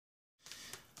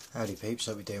Howdy peeps,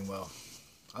 hope you're doing well.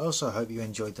 I also hope you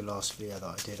enjoyed the last video that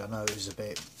I did. I know it was a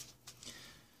bit,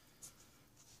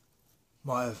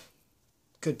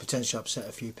 could potentially upset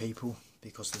a few people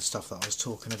because of the stuff that I was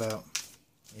talking about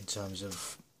in terms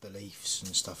of beliefs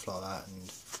and stuff like that,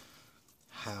 and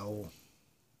how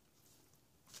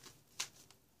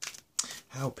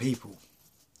people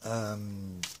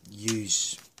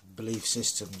use belief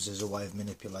systems as a way of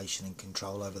manipulation and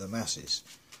control over the masses.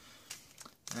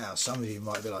 Now, some of you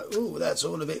might be like, "Oh, that's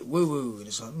all a bit woo-woo," and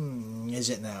it's like, is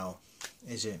it now?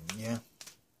 Is it? Yeah?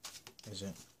 Is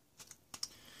it?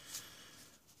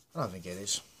 I don't think it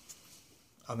is.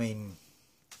 I mean,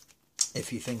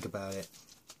 if you think about it,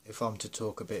 if I'm to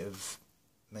talk a bit of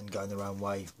men going their own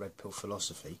way, red pill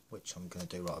philosophy, which I'm going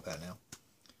to do right about now,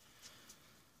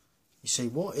 you see,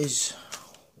 what is,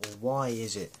 or why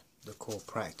is it the core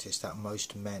practice that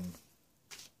most men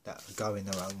that are going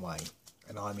their own way,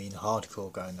 and I mean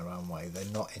hardcore going their own way, they're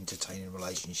not entertaining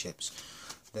relationships,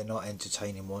 they're not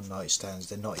entertaining one night stands,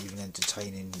 they're not even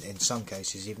entertaining, in some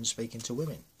cases, even speaking to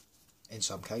women, in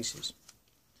some cases.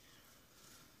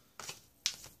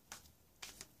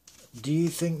 Do you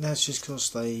think that's just because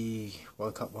they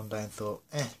woke up one day and thought,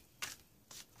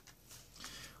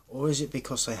 or is it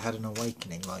because they had an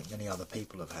awakening like many other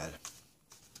people have had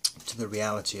to the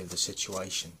reality of the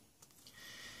situation?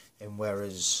 And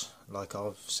whereas, like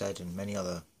I've said and many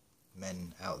other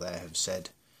men out there have said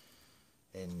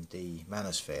in the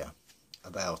manosphere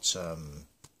about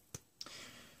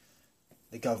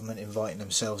the government inviting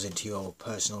themselves into your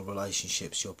personal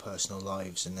relationships, your personal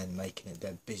lives, and then making it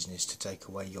their business to take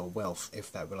away your wealth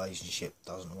if that relationship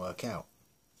doesn't work out.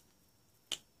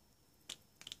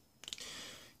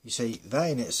 You see,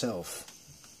 that in itself,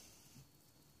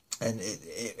 and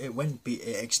it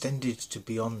extended to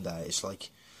beyond that. It's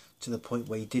like to the point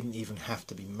where you didn't even have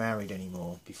to be married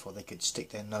anymore before they could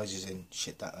stick their noses in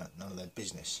shit that none of their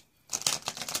business,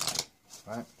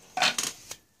 right?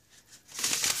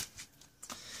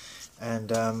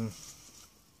 And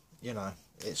you know,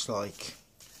 it's like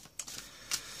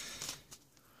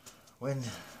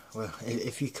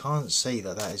if you can't see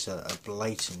that that is a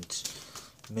blatant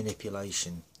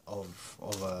manipulation of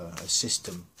a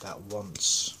system that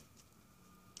once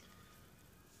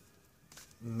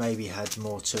maybe had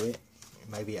more to it,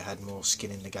 maybe it had more skin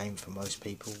in the game for most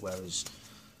people, whereas,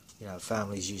 you know,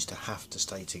 families used to have to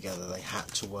stay together, they had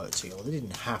to work together. They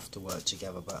didn't have to work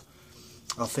together, but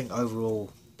I think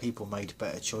overall people made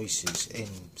better choices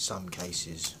in some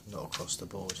cases, not across the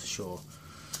board, sure.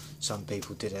 Some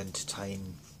people did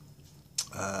entertain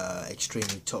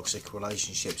extremely toxic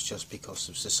relationships just because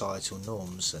of societal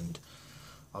norms, and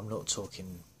I'm not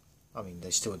talking, I mean, they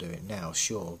still do it now,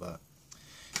 sure, but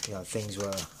you know, things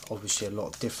were obviously a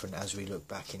lot different as we look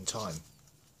back in time.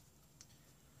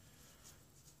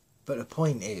 But the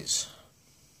point is,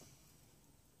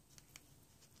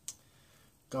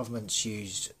 governments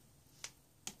used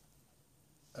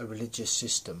a religious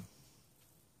system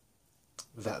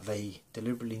that they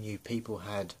deliberately knew people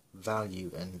had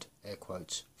value and, air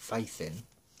quotes, faith in.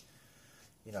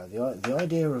 You know, the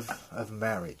idea of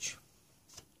marriage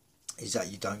is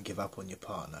that you don't give up on your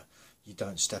partner, you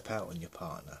don't step out on your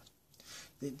partner.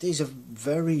 These are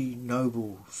very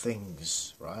noble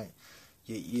things, right?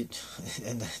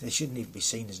 And they shouldn't even be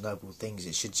seen as noble things,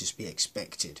 it should just be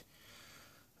expected.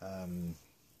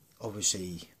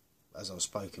 Obviously, as I've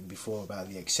spoken before about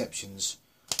the exceptions,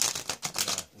 you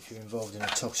know, if you're involved in a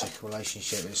toxic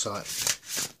relationship, it's like,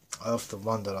 I often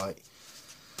wonder, like,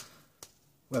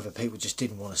 whether people just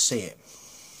didn't want to see it.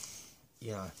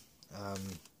 You know,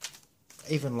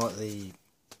 even like the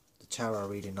tarot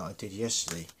reading that I did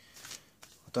yesterday,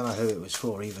 I don't know who it was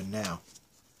for even now,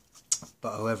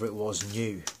 but whoever it was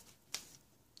knew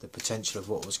the potential of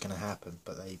what was going to happen,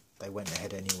 but they went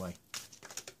ahead anyway.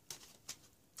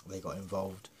 They got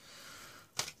involved,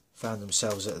 found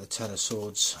themselves at the Ten of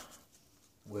Swords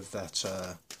with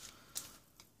that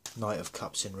Knight of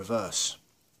Cups in reverse.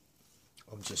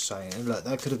 I'm just saying, and look,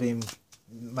 that could have been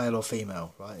male or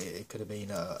female, right? It could have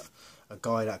been a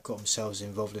guy that got themselves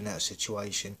involved in that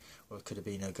situation, or it could have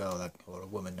been a girl or a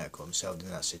woman that got themselves in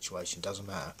that situation. Doesn't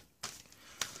matter.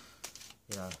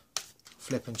 You know,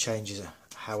 flip and changes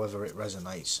however it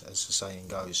resonates, as the saying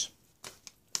goes.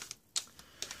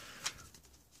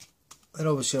 And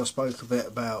obviously I spoke a bit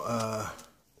about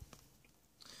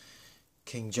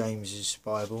King James's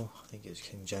Bible. I think it's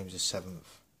King James the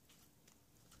 7th,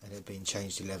 and it had been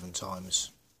changed 11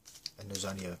 times, and there's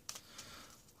only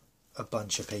a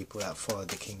bunch of people that followed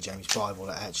the King James Bible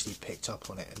that actually picked up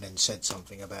on it and then said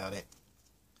something about it.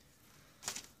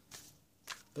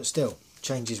 But still,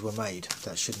 changes were made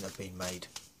that shouldn't have been made.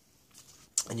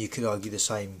 And you could argue the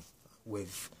same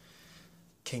with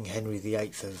King Henry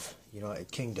VIII of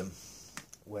United Kingdom,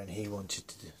 when he wanted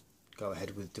to go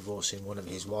ahead with divorcing one of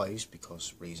his wives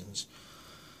because reasons,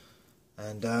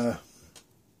 and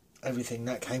everything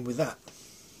that came with that.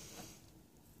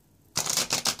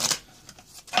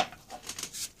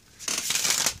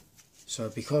 So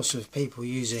because of people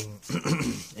using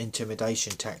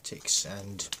intimidation tactics,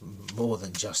 and more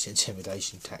than just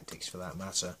intimidation tactics for that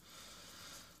matter,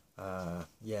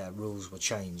 rules were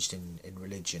changed in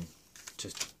religion,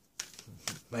 to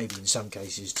maybe in some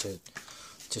cases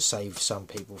to save some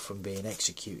people from being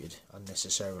executed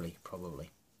unnecessarily,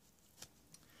 probably.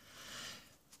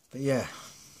 But yeah,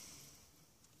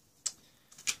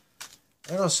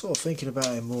 and I was sort of thinking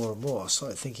about it more and more. I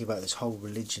started thinking about this whole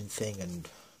religion thing, and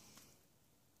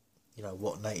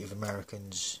what Native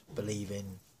Americans believe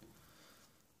in,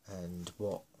 and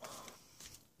what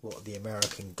the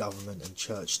American government and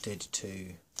church did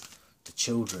to the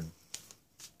children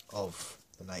of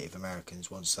the Native Americans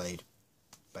once they'd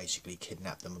basically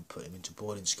kidnapped them and put them into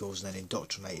boarding schools and then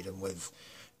indoctrinated them with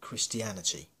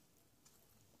Christianity,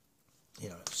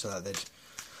 so that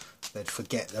they'd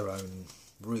forget their own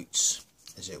roots,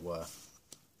 as it were.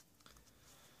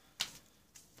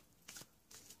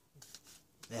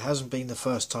 It hasn't been the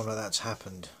first time that that's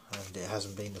happened, and it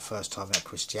hasn't been the first time that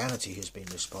Christianity has been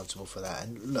responsible for that.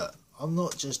 And look, I'm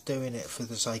not just doing it for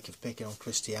the sake of picking on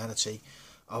Christianity.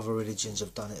 Other religions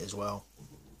have done it as well.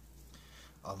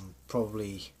 I'm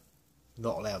probably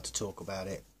not allowed to talk about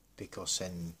it because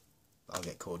then I'll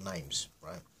get called names,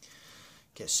 right?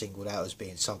 Get singled out as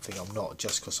being something I'm not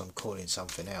just because I'm calling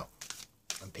something out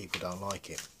and people don't like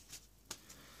it.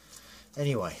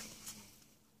 Anyway,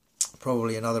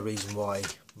 probably another reason why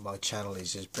my channel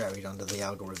is as buried under the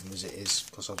algorithm as it is,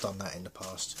 because I've done that in the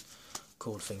past,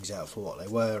 called things out for what they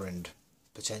were and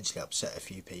potentially upset a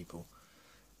few people,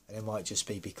 and it might just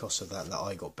be because of that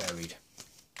I got buried,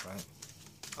 right?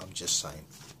 I'm just saying.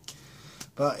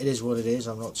 But it is what it is.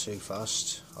 I'm not too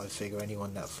fussed. I figure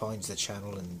anyone that finds the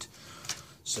channel and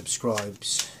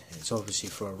subscribes, it's obviously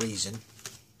for a reason,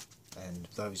 and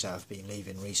those that have been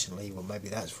leaving recently, well, maybe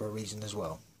that's for a reason as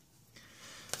well.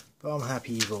 But I'm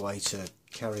happy either way to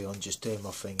carry on just doing my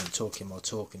thing and talking my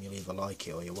talk, and you'll either like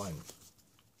it or you won't.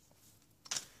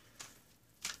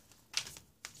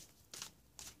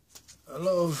 A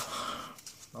lot of...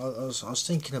 I was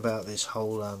thinking about this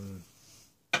whole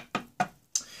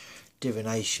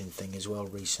divination thing as well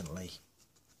recently.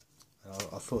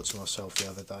 I thought to myself the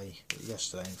other day,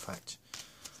 yesterday in fact,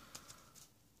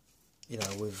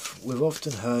 we've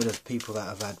often heard of people that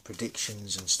have had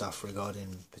predictions and stuff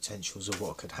regarding potentials of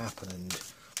what could happen, and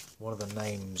one of the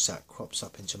names that crops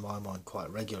up into my mind quite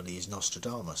regularly is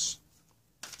Nostradamus.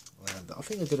 And I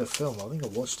think I did a film, I think I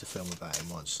watched a film about him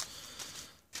once,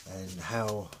 and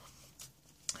how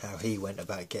he went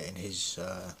about getting his,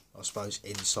 I suppose,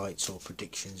 insights or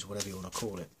predictions, whatever you want to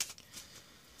call it.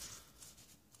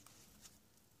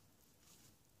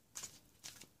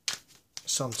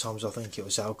 Sometimes I think it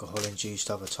was alcohol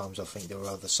induced, other times I think there were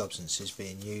other substances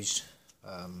being used.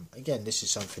 Again, this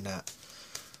is something that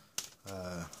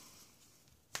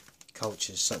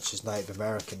cultures such as Native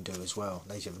Americans do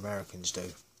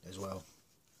as well.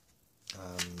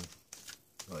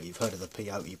 Well, you've heard of the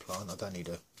peyote plant. I don't need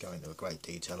to go into a great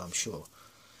detail, I'm sure.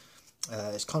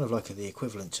 It's kind of like the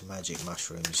equivalent to magic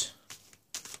mushrooms.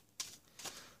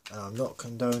 And I'm not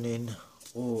condoning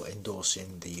or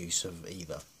endorsing the use of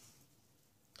either.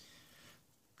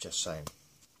 Just saying.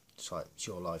 It's like, it's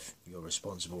your life. You're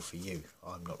responsible for you.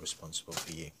 I'm not responsible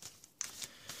for you.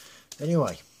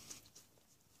 Anyway,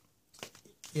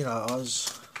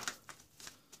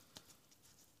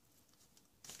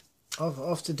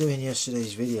 after doing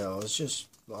yesterday's video, I was just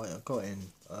like, I got in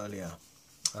earlier,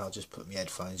 and I just put my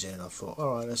headphones in, and I thought,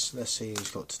 all right, let's see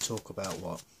who's got to talk about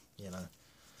what,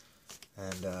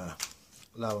 and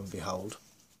lo and behold,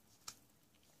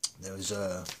 there was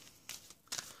a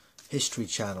History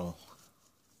Channel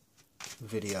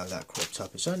video that cropped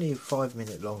up. It's only a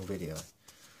 5-minute long video,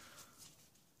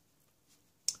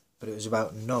 but it was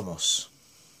about nomos.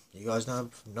 You guys know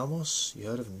nomos? You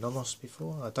heard of nomos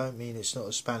before? I don't mean, it's not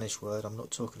a Spanish word. I'm not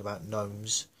talking about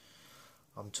gnomes.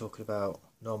 I'm talking about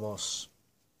nomos.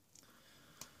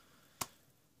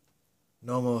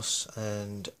 Nomos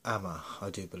and ama, I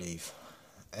do believe.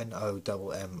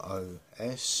 N-O-M-M-O-S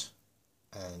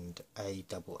and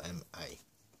A-M-M-A.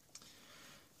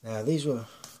 Now these were...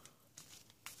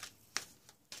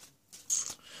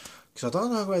 because I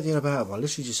don't know a great deal about them. I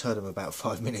literally just heard them about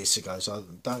 5 minutes ago, so I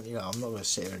don't, I'm not going to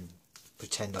sit here and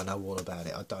pretend I know all about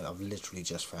it. I don't. I've literally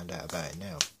just found out about it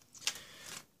now.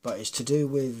 But it's to do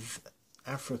with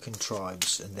African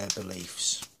tribes and their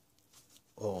beliefs,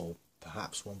 or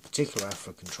perhaps one particular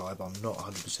African tribe, I'm not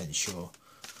 100% sure.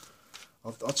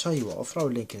 I'll tell you what, I'll throw a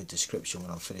link in the description when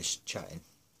I'm finished chatting.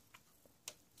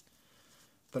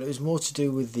 But it was more to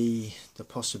do with the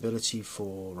possibility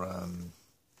for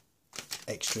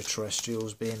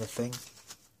extraterrestrials being a thing,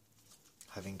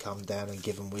 having come down and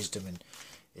given wisdom, and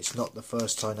it's not the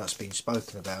first time that's been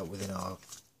spoken about within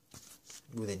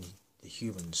the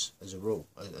humans as a rule,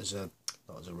 as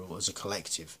a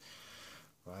collective,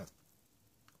 right?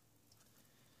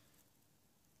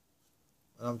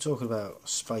 And I'm talking about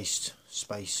space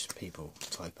people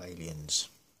type aliens,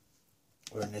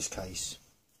 or in this case,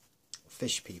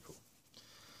 fish people,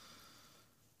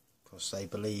 because they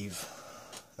believe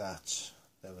that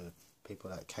there were people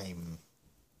that came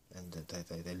and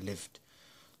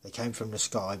they came from the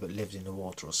sky but lived in the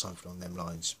water or something on them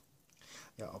lines.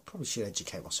 Yeah, I probably should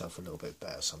educate myself a little bit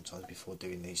better sometimes before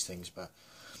doing these things, but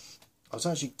I was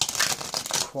actually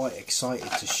quite excited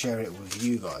to share it with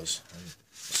you guys, and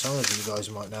some of you guys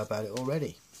might know about it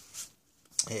already.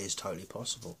 It is totally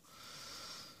possible.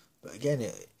 But again,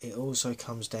 it also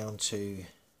comes down to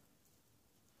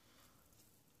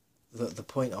the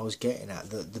point I was getting at,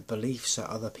 the beliefs that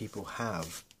other people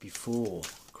have before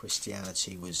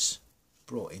Christianity was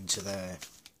brought into their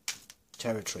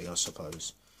territory, I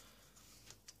suppose,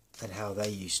 and how they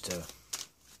used to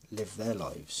live their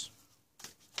lives.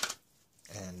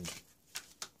 And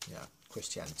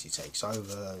Christianity takes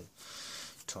over,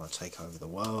 trying to take over the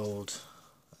world,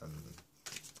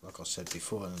 like I said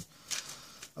before, and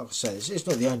like I said, it's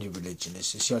not the only religion,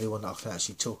 it's the only one that I can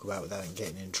actually talk about without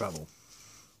getting in trouble.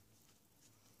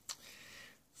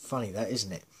 Funny that,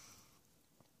 isn't it?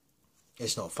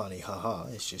 It's not funny, haha,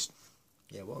 it's just,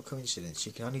 yeah, what a coincidence.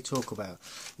 You can only talk about,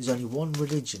 there's only one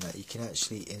religion that you can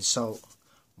actually insult,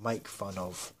 make fun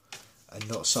of, and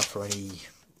not suffer any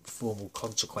formal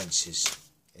consequences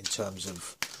in terms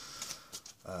of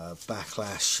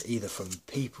backlash, either from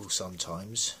people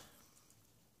sometimes,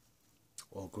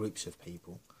 or groups of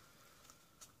people.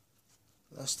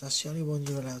 That's the only one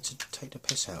you're allowed to take the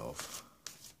piss out of.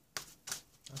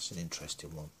 That's an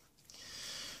interesting one.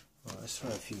 Right, let's throw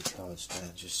a few cards down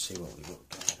and just see what we've got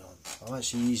going on. I'm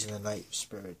actually using a native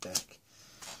spirit deck.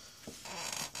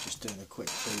 Just doing a quick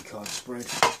 3-card spread.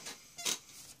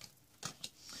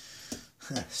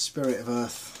 Spirit of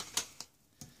Earth,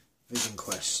 Vision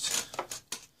Quest,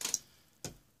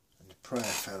 and Prayer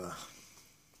Feather.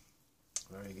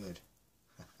 Very good.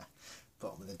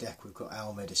 Bottom of the deck we've got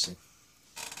Owl Medicine.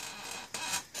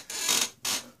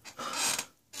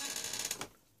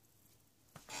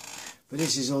 But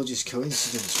this is all just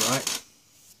coincidence, right?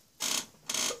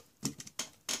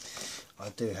 I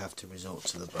do have to resort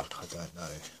to the book. I don't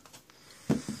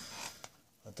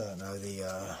know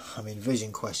I mean,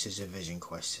 Vision Quest is a Vision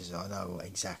Quest. I know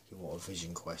exactly what a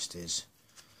Vision Quest is.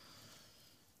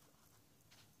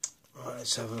 Right,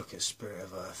 let's have a look at Spirit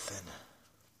of Earth then.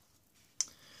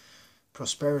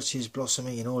 Prosperity is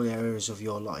blossoming in all areas of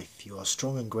your life. You are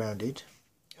strong and grounded.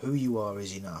 Who you are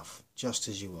is enough, just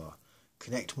as you are.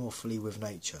 Connect more fully with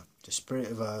nature. The Spirit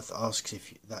of Earth asks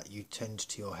that you tend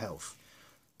to your health.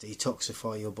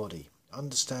 Detoxify your body.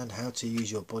 Understand how to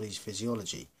use your body's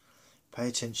physiology. Pay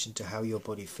attention to how your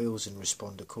body feels and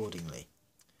respond accordingly.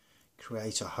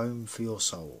 Create a home for your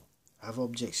soul. Have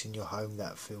objects in your home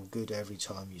that feel good every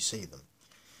time you see them.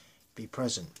 Be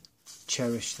present.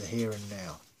 Cherish the here and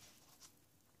now.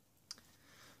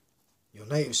 Your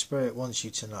native spirit wants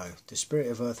you to know. The Spirit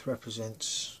of Earth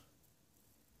represents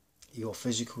your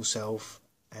physical self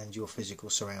and your physical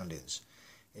surroundings.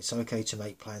 It's okay to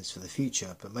make plans for the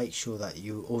future, but make sure that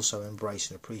you also embrace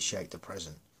and appreciate the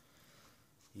present.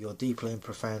 You're deeply and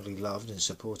profoundly loved and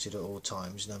supported at all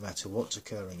times, no matter what's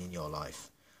occurring in your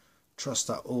life. Trust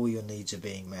that all your needs are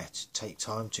being met. Take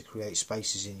time to create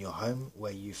spaces in your home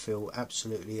where you feel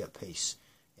absolutely at peace.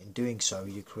 In doing so,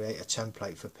 you create a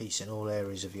template for peace in all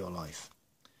areas of your life.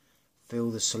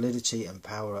 Feel the solidity and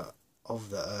power of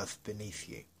the earth beneath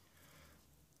you.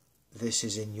 This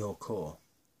is in your core.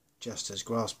 Just as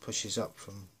grass pushes up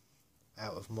from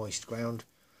out of moist ground,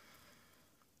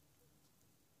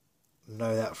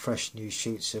 know that fresh new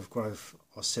shoots of growth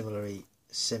are similarly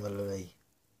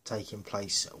taking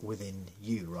place within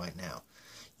you right now.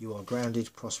 You are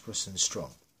grounded, prosperous and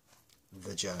strong.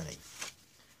 The journey.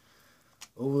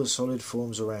 All the solid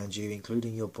forms around you,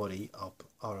 including your body,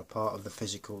 are a part of the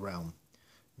physical realm.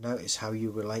 Notice how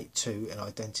you relate to and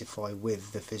identify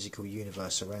with the physical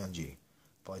universe around you.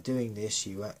 By doing this,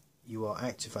 you are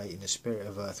activating the Spirit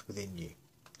of Earth within you.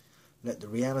 Let the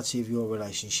reality of your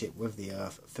relationship with the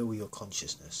earth fill your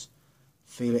consciousness.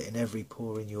 Feel it in every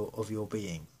pore of your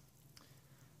being.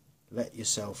 Let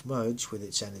yourself merge with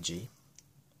its energy.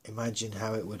 Imagine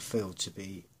how it would feel to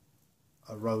be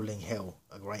a rolling hill,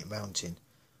 a great mountain,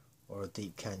 or a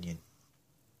deep canyon.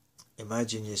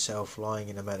 Imagine yourself lying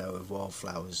in a meadow of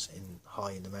wildflowers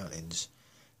high in the mountains.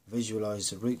 Visualize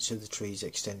the roots of the trees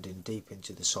extending deep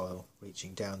into the soil,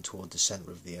 reaching down toward the center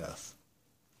of the earth.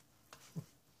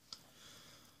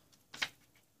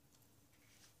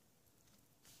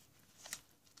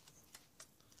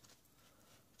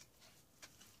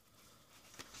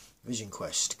 Vision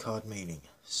Quest, card meaning,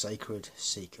 Sacred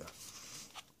Seeker.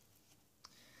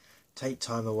 Take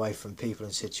time away from people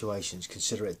and situations,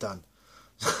 consider it done.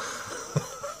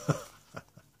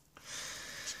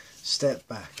 Step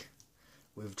back,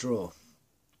 withdraw.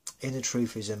 Inner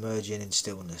truth is emerging in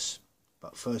stillness,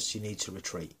 but first you need to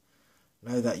retreat.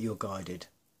 Know that you're guided.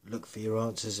 Look for your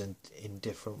answers in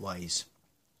different ways.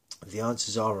 The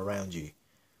answers are around you.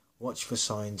 Watch for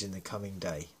signs in the coming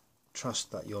day.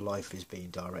 Trust that your life is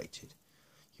being directed.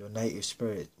 Your native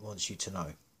spirit wants you to know.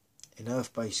 In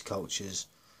earth-based cultures,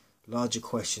 larger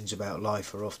questions about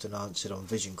life are often answered on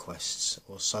vision quests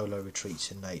or solo retreats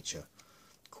in nature.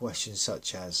 Questions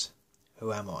such as,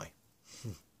 who am I?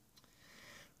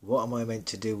 What am I meant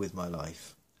to do with my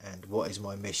life? And what is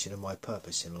my mission and my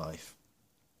purpose in life?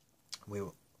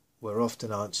 We're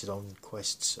often answered on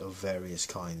quests of various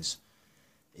kinds.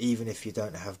 Even if you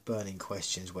don't have burning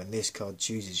questions, when this card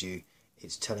chooses you,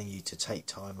 it's telling you to take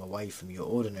time away from your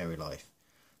ordinary life.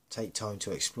 Take time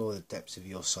to explore the depths of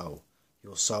your soul.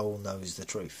 Your soul knows the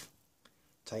truth.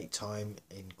 Take time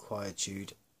in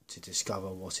quietude to discover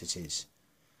what it is.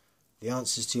 The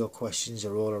answers to your questions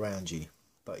are all around you,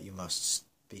 but you must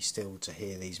be still to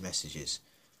hear these messages.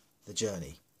 The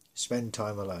journey. Spend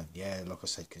time alone. Yeah, like I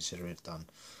said, consider it done.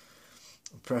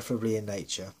 Preferably in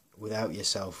nature, without your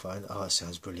cell phone. Oh, that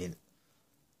sounds brilliant.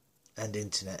 And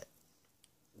internet.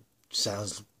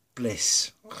 Sounds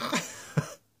bliss.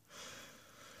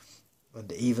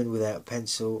 And even without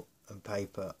pencil and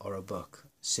paper or a book,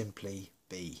 simply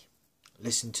be.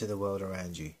 Listen to the world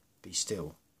around you. Be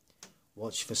still.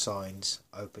 Watch for signs.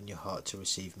 Open your heart to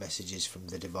receive messages from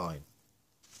the divine.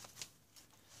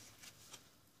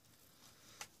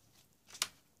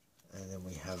 And then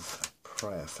we have a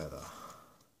prayer feather.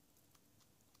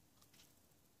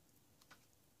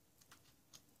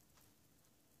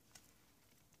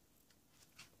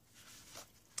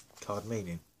 Card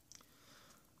meaning.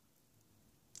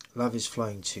 Love is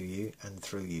flowing to you and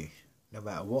through you. No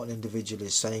matter what an individual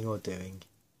is saying or doing,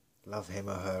 love him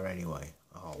or her anyway.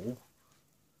 Oh.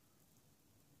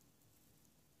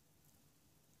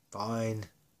 Fine.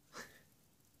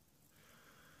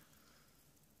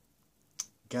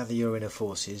 Gather your inner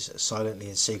forces, silently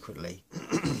and secretly.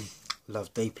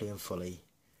 Love deeply and fully,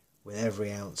 with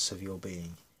every ounce of your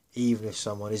being, even if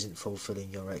someone isn't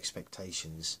fulfilling your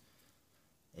expectations.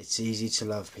 It's easy to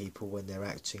love people when they're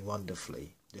acting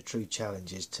wonderfully. The true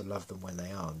challenge is to love them when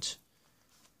they aren't.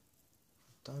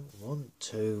 Don't want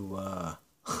to...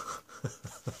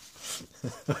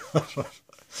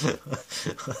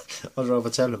 I'd rather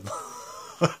tell them.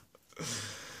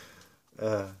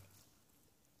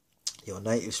 Your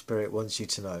native spirit wants you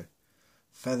to know.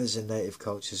 Feathers in native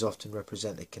cultures often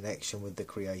represent a connection with the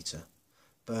Creator.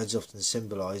 Birds often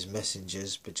symbolise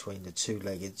messengers between the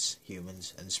two-legged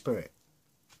humans and spirit.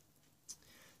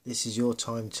 This is your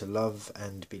time to love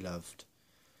and be loved.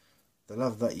 The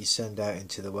love that you send out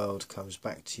into the world comes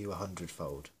back to you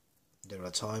 100-fold. There are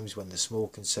times when the small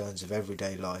concerns of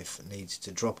everyday life need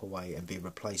to drop away and be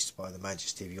replaced by the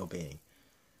majesty of your being.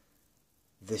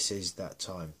 This is that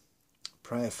time.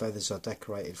 Prayer feathers are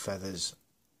decorated feathers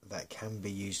that can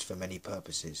be used for many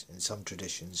purposes. In some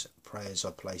traditions, prayers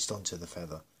are placed onto the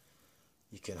feather.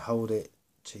 You can hold it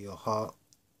to your heart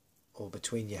or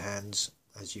between your hands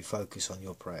as you focus on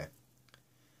your prayer,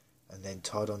 and then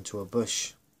tied onto a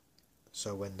bush,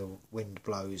 so when the wind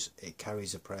blows it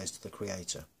carries the prayers to the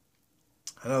Creator.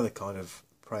 Another kind of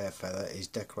prayer feather is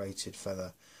decorated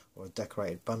feather, or a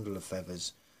decorated bundle of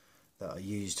feathers that are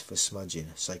used for smudging,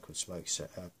 sacred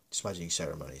smudging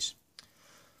ceremonies.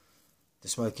 The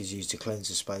smoke is used to cleanse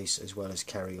the space as well as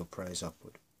carry your prayers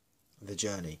upward. The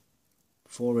journey.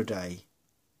 For a day.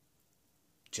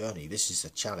 Journey, this is a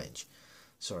challenge.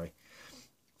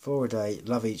 For a day,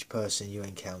 love each person you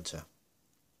encounter.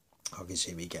 I can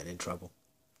see me getting in trouble.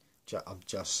 I'm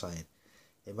just saying.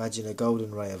 Imagine a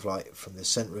golden ray of light from the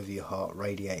centre of your heart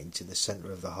radiating to the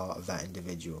centre of the heart of that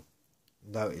individual.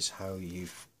 Notice how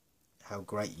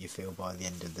great you feel by the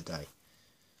end of the day.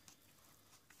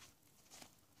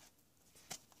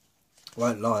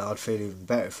 Won't lie, I'd feel even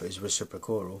better if it was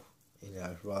reciprocal,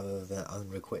 rather than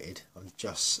unrequited. I'm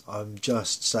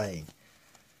just saying.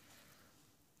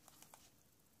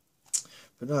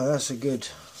 But no, that's a good,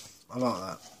 I like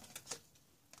that.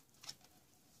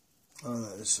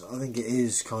 I think it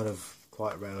is kind of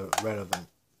quite relevant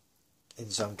in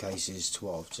some cases to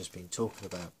what I've just been talking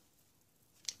about.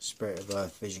 Spirit of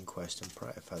Earth, Vision Quest and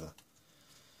Prayer Feather.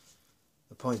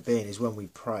 The point being is when we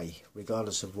pray,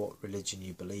 regardless of what religion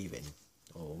you believe in,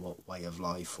 or what way of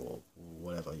life, or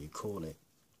whatever you call it,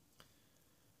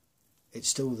 it's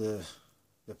still the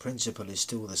principle is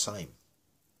still the same.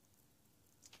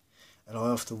 And I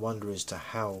often wonder as to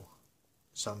how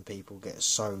some people get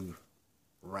so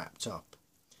wrapped up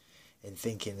in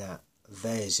thinking that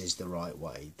theirs is the right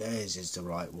way, theirs is the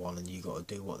right one, and you got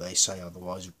to do what they say,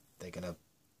 otherwise they're going to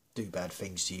do bad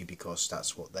things to you because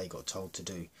that's what they got told to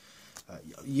do.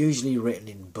 Usually written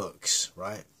in books,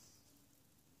 right?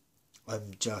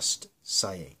 I'm just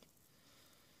saying.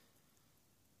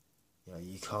 You know,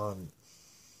 you can't...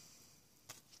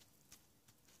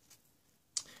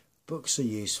 Books are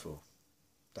useful.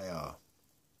 They are.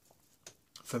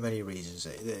 For many reasons.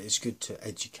 It's good to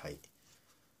educate.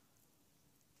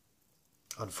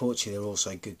 Unfortunately, they're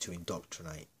also good to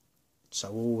indoctrinate. So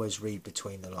always read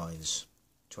between the lines.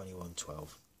 21:12.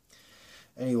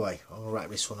 Anyway, I'm going to wrap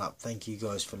this one up. Thank you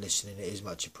guys for listening. It is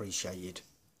much appreciated.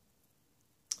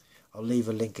 I'll leave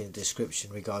a link in the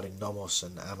description regarding Nomos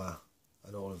and Amma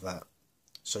and all of that,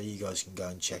 so you guys can go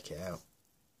and check it out.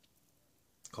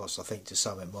 Of course, I think to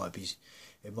some it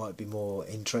might be more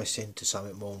interesting, to some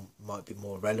it might be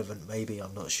more relevant, maybe,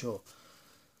 I'm not sure.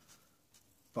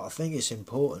 But I think it's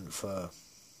important for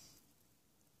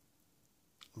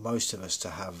most of us to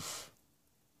have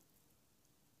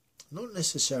not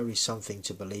necessarily something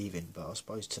to believe in, but I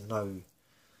suppose to know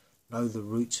the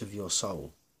roots of your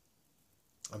soul.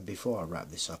 And before I wrap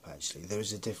this up, actually, there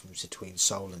is a difference between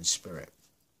soul and spirit.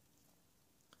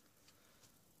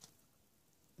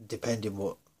 Depending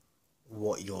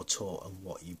what you're taught and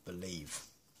what you believe.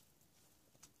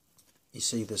 You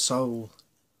see, the soul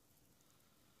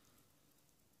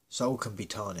can be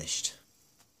tarnished.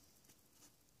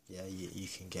 Yeah, you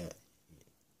can get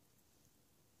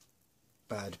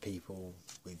bad people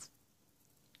with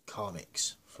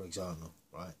karmics, for example,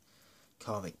 right?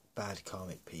 Bad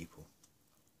karmic people.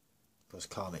 Because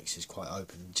karmics is quite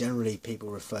open. Generally, people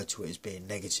refer to it as being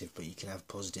negative, but you can have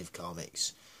positive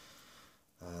karmics.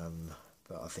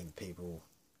 But I think people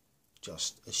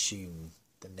just assume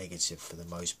the negative for the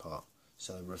most part.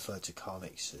 So they refer to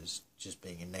karmics as just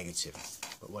being a negative,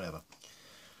 but whatever.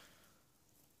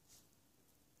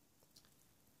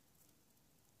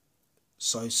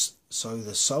 So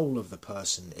the soul of the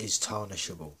person is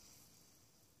tarnishable.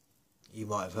 You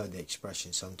might have heard the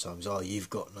expression sometimes, oh, you've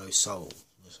got no soul.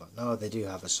 It's like, no, they do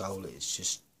have a soul, it's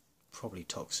just probably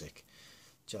toxic.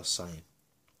 Just saying.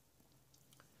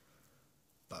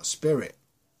 But spirit,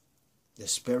 the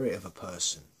spirit of a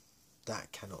person,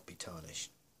 that cannot be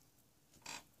tarnished.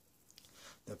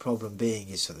 The problem being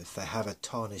is that if they have a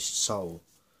tarnished soul,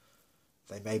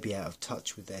 they may be out of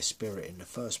touch with their spirit in the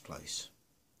first place.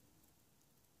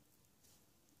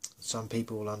 Some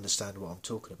people will understand what I'm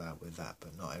talking about with that,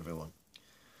 but not everyone.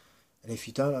 And if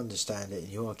you don't understand it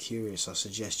and you are curious, I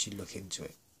suggest you look into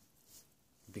it,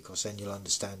 because then you'll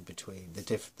understand between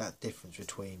that difference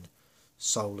between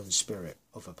soul and spirit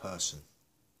of a person.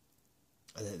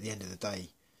 And at the end of the day,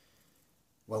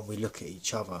 when we look at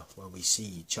each other, when we see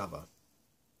each other,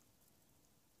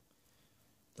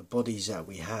 the bodies that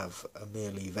we have are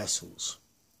merely vessels.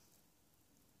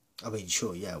 I mean,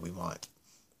 sure, yeah, we might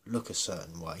look a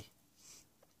certain way,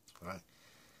 right?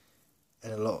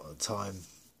 And a lot of the time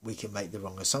we can make the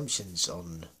wrong assumptions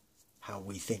on how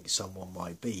we think someone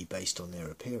might be based on their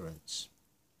appearance.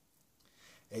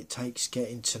 It takes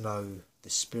getting to know the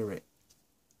spirit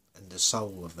and the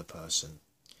soul of the person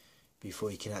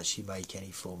before you can actually make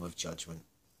any form of judgment.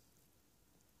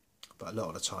 But a lot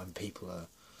of the time people are...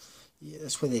 Yeah,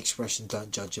 that's where the expression "don't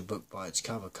judge a book by its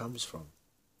cover" comes from.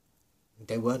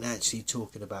 They weren't actually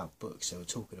talking about books, they were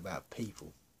talking about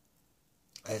people.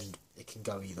 And it can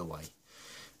go either way.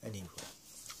 Anyway,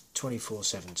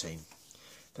 24/17.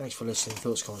 Thanks for listening.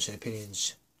 Thoughts, comments and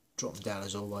opinions, drop them down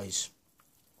as always.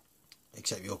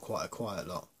 Except you're quite a quiet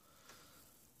lot.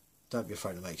 Don't be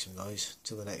afraid to make some noise.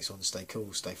 Till the next one, stay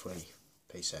cool, stay free.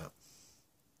 Peace out.